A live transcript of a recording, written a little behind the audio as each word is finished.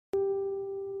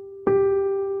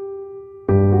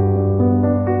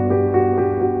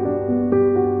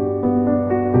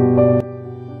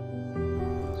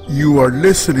are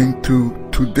listening to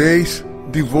today's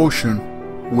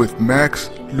devotion with Max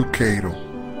Lucado.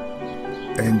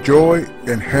 Enjoy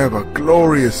and have a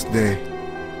glorious day.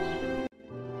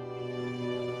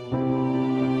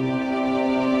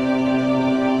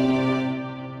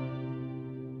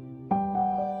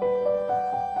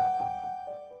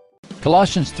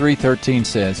 Colossians 3:13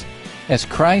 says, "As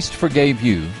Christ forgave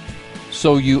you,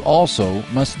 so you also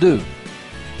must do."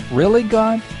 Really,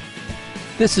 God?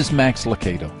 This is Max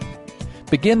Lucado.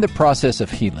 Begin the process of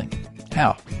healing.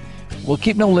 How? Well,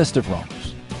 keep no list of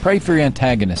wrongs. Pray for your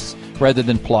antagonists rather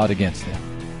than plot against them.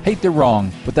 Hate the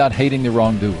wrong without hating the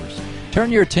wrongdoers.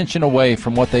 Turn your attention away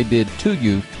from what they did to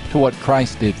you to what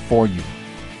Christ did for you.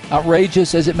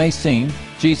 Outrageous as it may seem,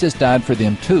 Jesus died for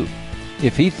them too.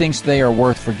 If he thinks they are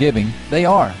worth forgiving, they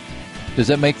are. Does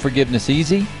that make forgiveness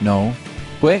easy? No.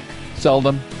 Quick?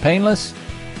 Seldom. Painless?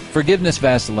 Forgiveness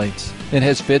vacillates. It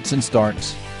has fits and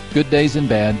starts. Good days and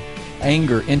bad.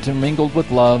 Anger intermingled with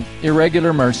love.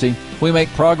 Irregular mercy. We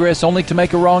make progress only to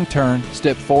make a wrong turn,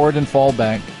 step forward and fall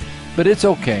back. But it's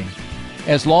okay.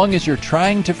 As long as you're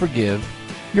trying to forgive,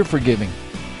 you're forgiving.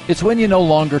 It's when you no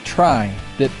longer try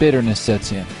that bitterness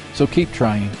sets in. So keep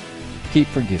trying. Keep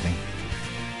forgiving.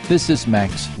 This is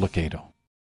Max Lucado.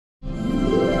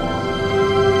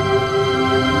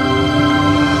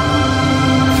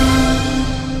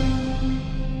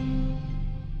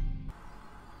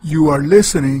 You are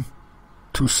listening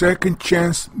to Second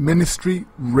Chance Ministry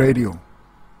Radio.